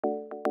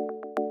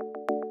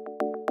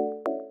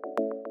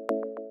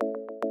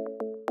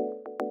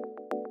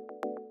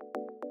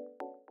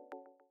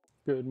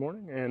Good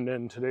morning, and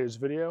in today's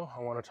video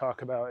I want to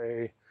talk about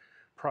a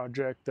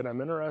project that I'm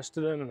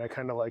interested in, and I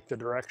kind of like the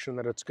direction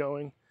that it's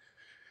going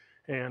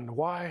and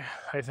why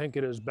I think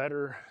it is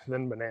better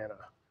than banana.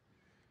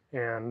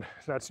 And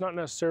that's not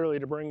necessarily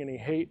to bring any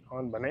hate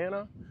on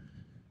banana,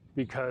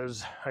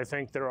 because I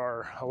think there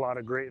are a lot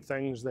of great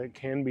things that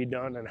can be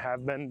done and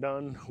have been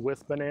done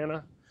with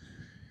banana,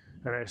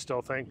 and I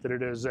still think that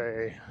it is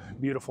a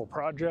beautiful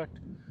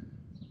project.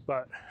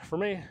 But for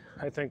me,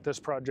 I think this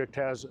project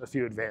has a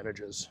few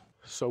advantages.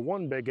 So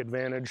one big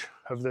advantage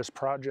of this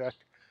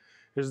project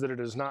is that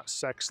it is not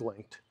sex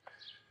linked.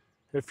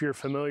 If you're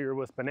familiar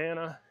with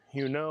banana,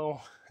 you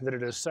know that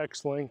it is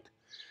sex linked,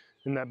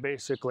 and that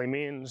basically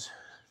means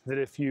that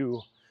if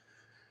you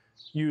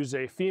use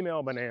a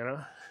female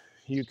banana,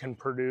 you can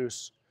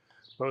produce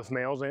both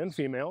males and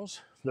females.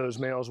 Those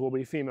males will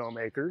be female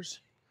makers.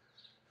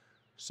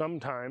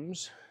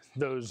 Sometimes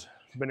those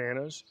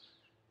bananas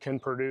can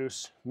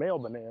produce male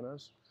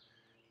bananas,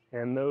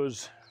 and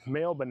those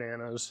male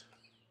bananas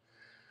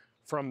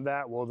from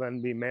that will then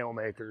be male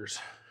makers.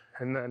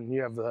 And then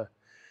you have the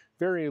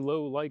very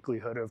low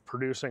likelihood of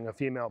producing a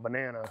female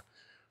banana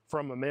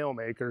from a male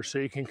maker, so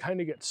you can kind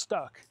of get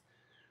stuck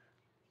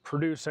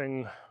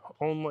producing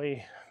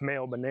only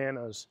male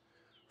bananas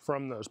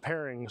from those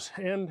pairings,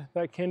 and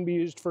that can be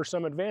used for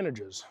some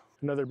advantages.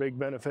 Another big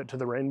benefit to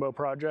the rainbow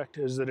project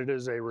is that it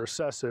is a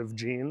recessive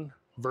gene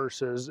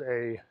versus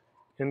a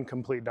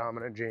incomplete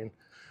dominant gene,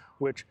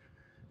 which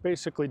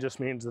basically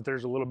just means that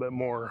there's a little bit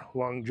more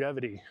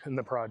longevity in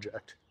the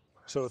project.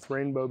 So with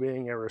rainbow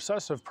being a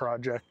recessive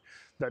project,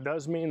 that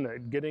does mean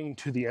that getting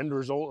to the end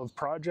result of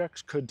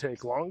projects could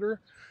take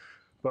longer,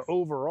 but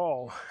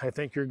overall, I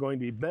think you're going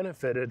to be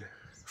benefited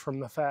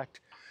from the fact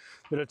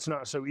that it's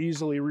not so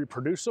easily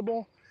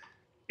reproducible,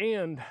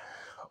 and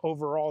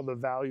overall the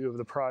value of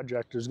the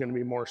project is going to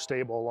be more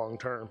stable long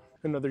term.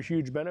 Another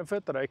huge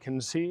benefit that I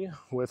can see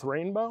with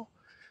rainbow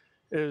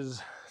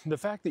is the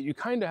fact that you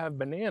kind of have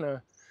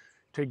banana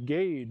to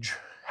gauge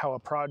how a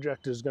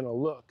project is going to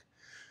look.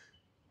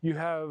 You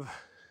have,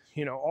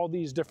 all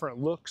these different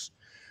looks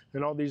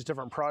and all these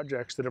different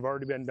projects that have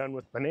already been done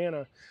with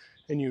banana,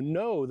 and you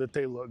know that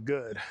they look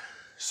good.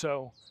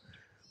 So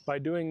by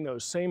doing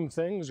those same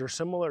things or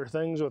similar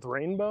things with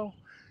rainbow,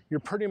 you're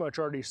pretty much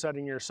already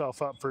setting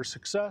yourself up for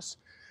success,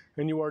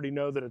 and you already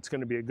know that it's going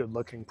to be a good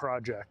looking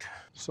project.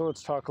 So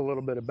let's talk a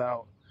little bit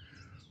about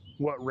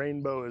what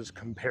rainbow is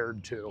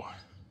compared to.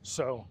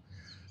 So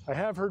I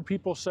have heard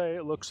people say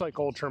it looks like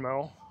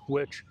ultramel,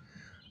 which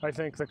I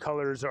think the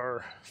colors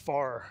are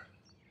far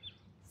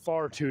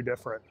too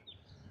different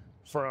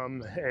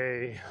from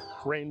a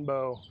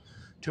rainbow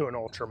to an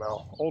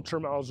ultramel.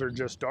 Ultramels are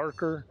just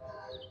darker,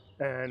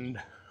 and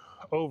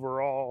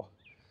overall,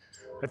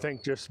 I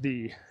think just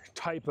the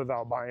type of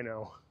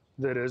albino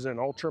that is in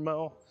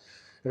ultramel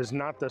is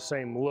not the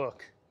same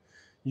look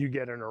you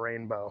get in a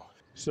rainbow.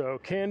 So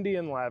candy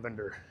and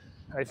lavender,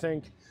 I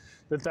think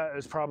that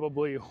is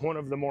probably one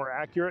of the more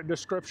accurate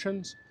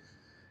descriptions,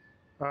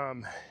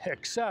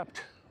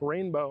 except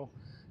rainbow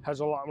has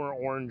a lot more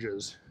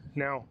oranges.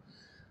 Now,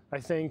 I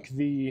think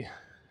the,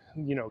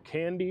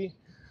 candy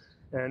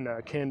and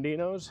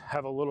candinos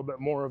have a little bit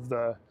more of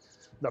the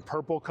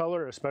purple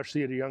color,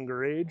 especially at a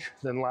younger age,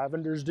 than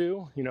lavenders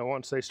do,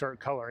 once they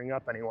start coloring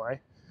up anyway.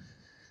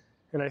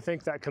 And I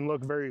think that can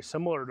look very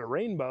similar to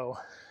rainbow.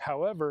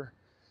 However,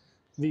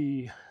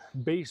 the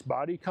base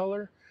body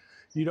color,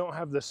 you don't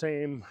have the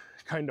same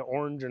kind of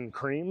orange and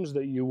creams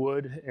that you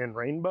would in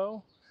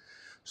rainbow.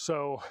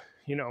 So,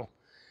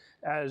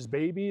 as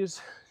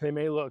babies, they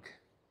may look,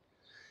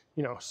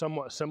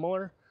 somewhat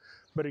similar,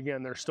 but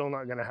again, they're still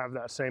not going to have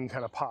that same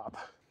kind of pop.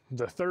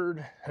 The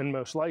third and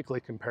most likely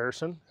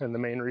comparison, and the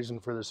main reason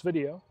for this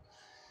video,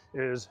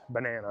 is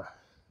banana.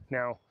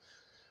 Now,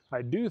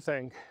 I do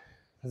think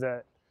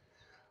that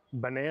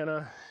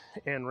banana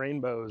and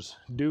rainbows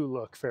do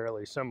look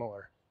fairly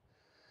similar.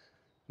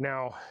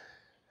 Now,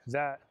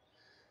 that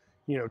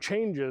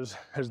changes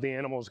as the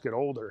animals get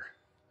older.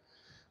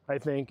 I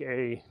think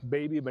a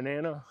baby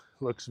banana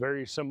looks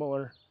very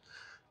similar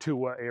to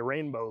what a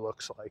rainbow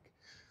looks like.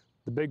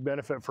 The big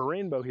benefit for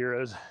rainbow here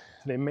is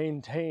they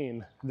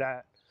maintain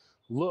that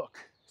look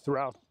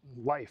throughout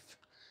life.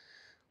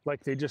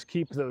 Like they just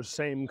keep those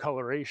same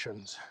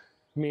colorations.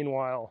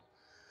 Meanwhile,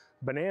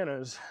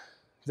 bananas,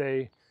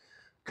 they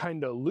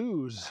kind of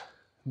lose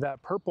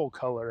that purple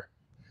color,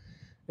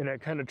 and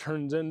it kind of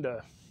turns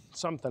into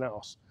something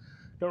else.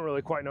 Don't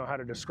really quite know how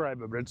to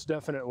describe it, but it's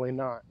definitely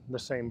not the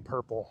same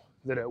purple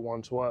that it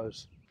once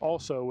was.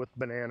 Also with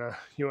banana,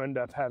 you end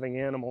up having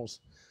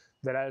animals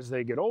that as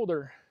they get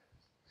older,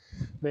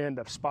 they end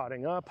up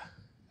spotting up.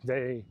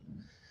 They,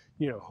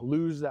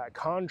 lose that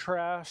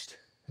contrast.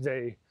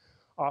 They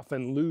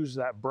often lose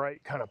that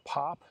bright kind of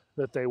pop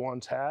that they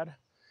once had.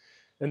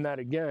 And that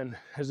again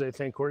is, I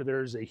think, where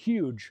there's a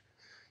huge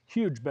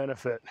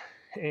benefit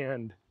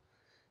and,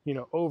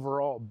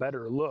 overall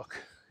better look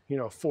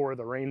for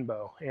the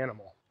rainbow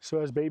animal. So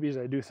as babies,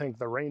 I do think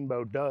the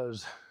rainbow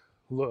does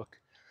look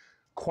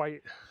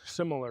quite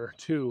similar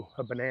to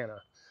a banana.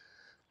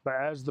 But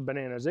as the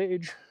bananas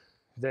age,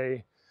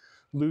 they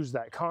lose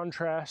that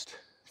contrast.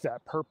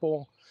 That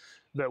purple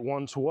that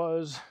once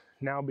was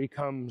now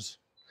becomes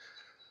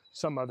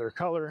some other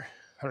color.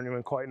 I don't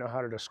even quite know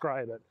how to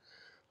describe it,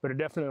 but it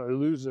definitely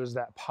loses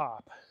that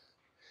pop.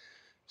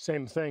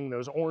 Same thing,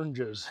 those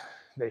oranges,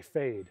 they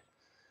fade.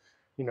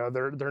 You know,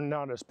 they're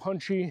not as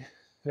punchy,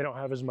 they don't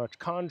have as much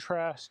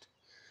contrast.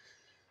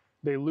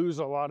 They lose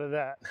a lot of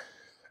that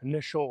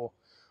initial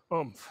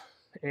oomph.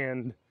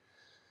 And,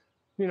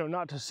 you know,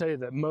 not to say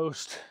that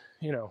most,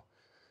 you know,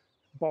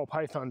 ball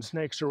python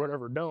snakes or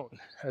whatever don't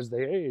as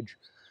they age,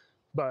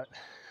 but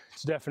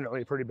it's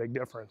definitely a pretty big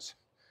difference.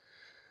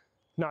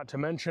 Not to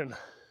mention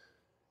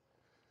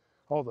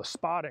all the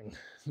spotting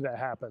that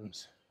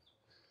happens,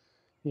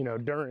 you know,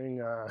 during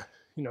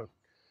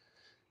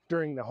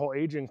the whole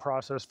aging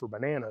process for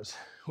bananas,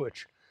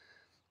 which,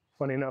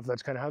 funny enough,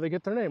 that's kind of how they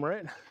get their name,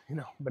 right? You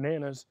know,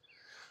 bananas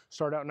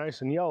start out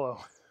nice and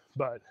yellow,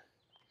 but,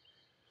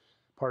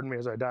 pardon me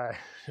as I die,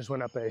 just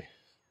went up a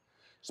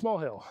small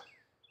hill.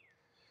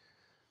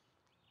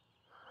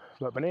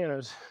 But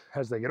bananas,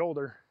 as they get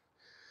older,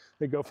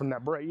 they go from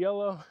that bright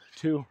yellow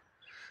to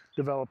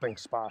developing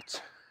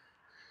spots.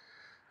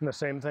 And the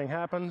same thing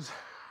happens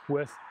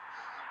with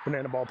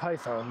banana ball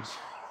pythons.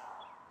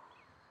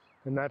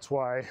 And that's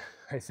why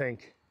I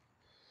think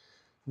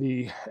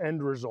the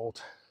end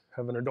result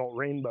of an adult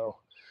rainbow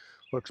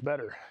looks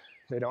better.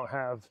 They don't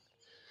have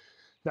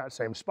that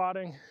same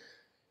spotting.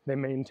 They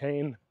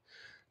maintain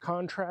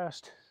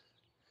contrast.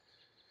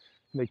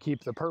 They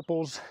keep the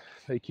purples.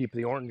 They keep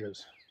the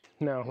oranges.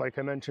 Now, like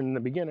I mentioned in the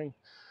beginning,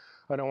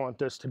 I don't want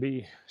this to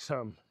be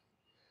some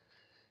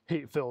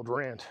hate-filled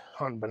rant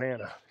on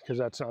banana, because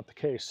that's not the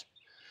case.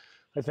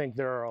 I think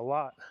there are a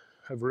lot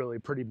of really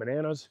pretty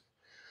bananas,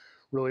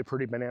 really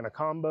pretty banana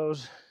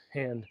combos,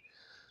 and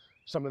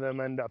some of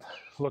them end up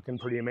looking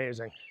pretty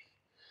amazing.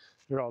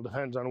 It all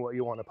depends on what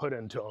you want to put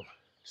into them.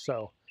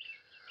 So,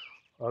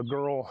 a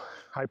girl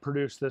I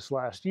produced this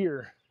last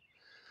year,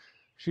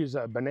 she's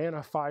a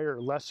banana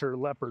fire lesser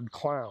leopard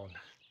clown.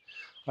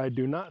 I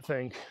do not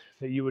think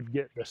that you would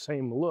get the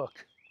same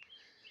look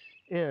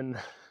in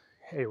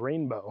a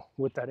rainbow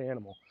with that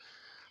animal.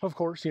 Of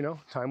course, you know,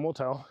 time will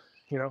tell.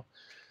 You know,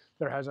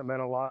 there hasn't been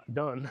a lot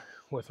done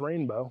with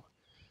rainbow,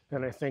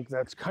 and I think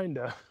that's kind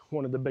of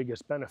one of the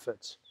biggest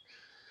benefits.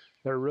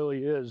 There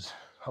really is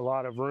a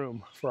lot of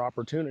room for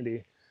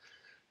opportunity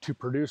to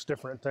produce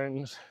different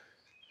things,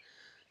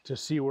 to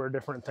see where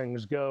different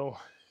things go,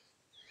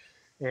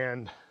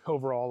 and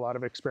overall a lot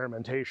of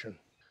experimentation.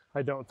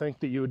 I don't think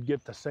that you would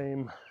get the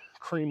same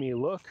creamy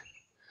look,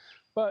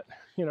 but,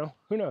 you know,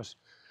 who knows?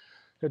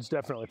 It's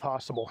definitely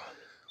possible.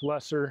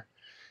 Lesser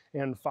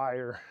and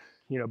fire,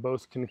 you know,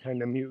 both can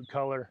kind of mute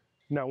color.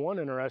 Now, one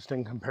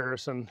interesting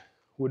comparison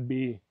would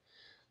be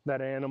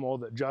that animal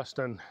that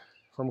Justin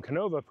from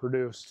Canova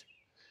produced,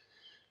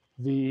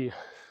 the,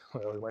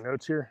 what are my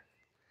notes here?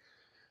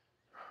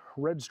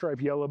 Red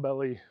stripe yellow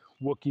belly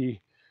Wookie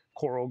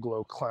coral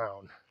glow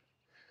clown.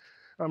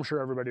 I'm sure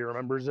everybody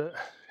remembers it.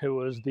 It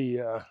was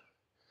the,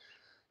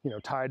 you know,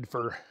 tied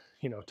for,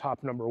 you know,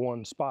 top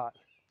 #1 spot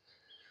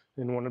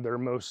in one of their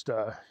most,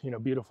 you know,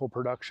 beautiful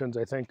productions,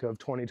 I think, of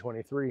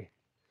 2023.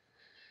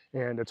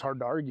 And it's hard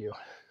to argue.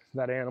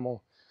 That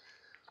animal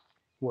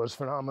was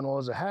phenomenal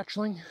as a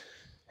hatchling.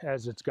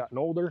 As it's gotten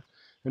older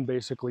and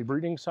basically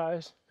breeding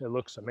size, it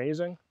looks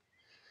amazing.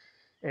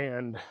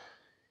 And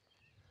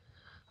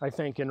I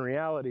think in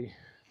reality,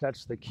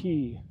 that's the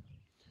key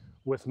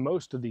with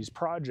most of these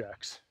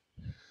projects.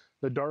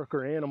 The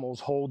darker animals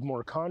hold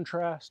more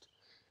contrast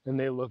and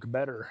they look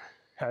better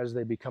as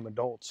they become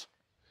adults.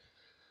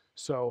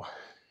 So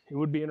it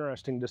would be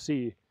interesting to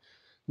see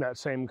that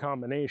same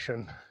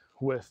combination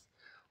with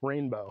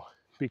rainbow,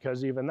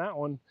 because even that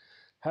one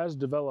has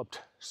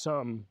developed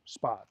some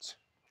spots.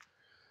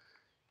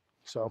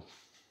 So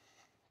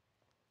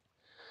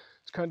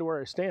it's kind of where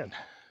I stand,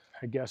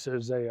 I guess,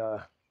 as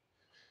a,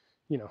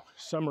 you know,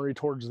 summary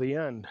towards the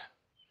end.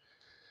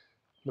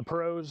 The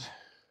pros,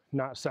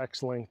 not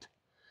sex-linked,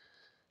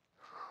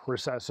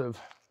 recessive,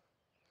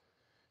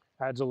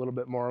 adds a little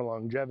bit more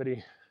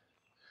longevity,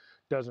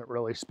 doesn't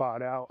really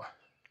spot out.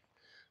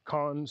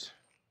 Cons,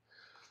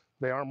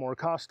 they are more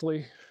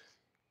costly,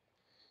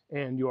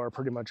 and you are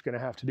pretty much going to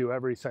have to do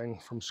everything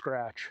from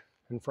scratch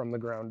and from the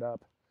ground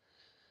up.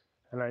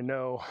 And I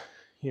know,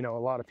 you know, a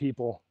lot of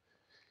people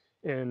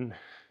in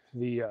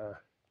the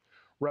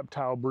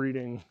reptile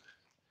breeding,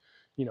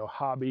 you know,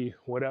 hobby,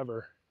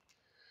 whatever,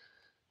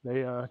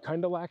 they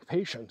kind of lack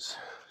patience.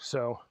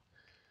 So,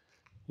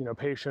 you know,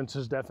 patience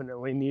is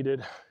definitely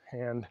needed,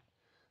 and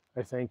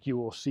I think you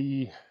will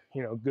see,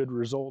 you know, good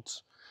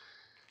results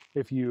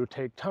if you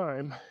take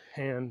time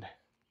and,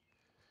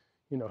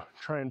 you know,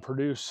 try and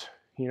produce,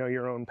 you know,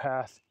 your own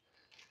path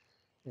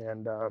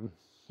and,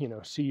 you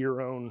know, see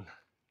your own,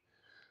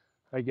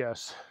 I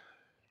guess,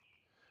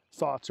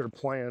 thoughts or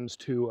plans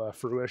to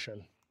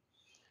fruition.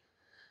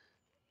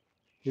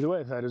 Either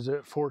way, that is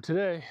it for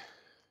today.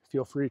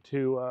 Feel free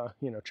to,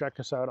 you know, check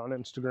us out on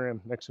Instagram,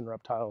 Ikson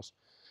Reptiles,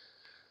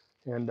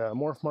 and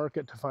Morph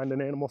Market to find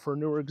an animal for a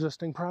new or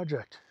existing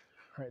project.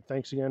 All right,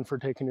 thanks again for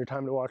taking your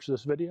time to watch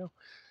this video,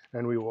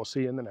 and we will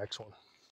see you in the next one.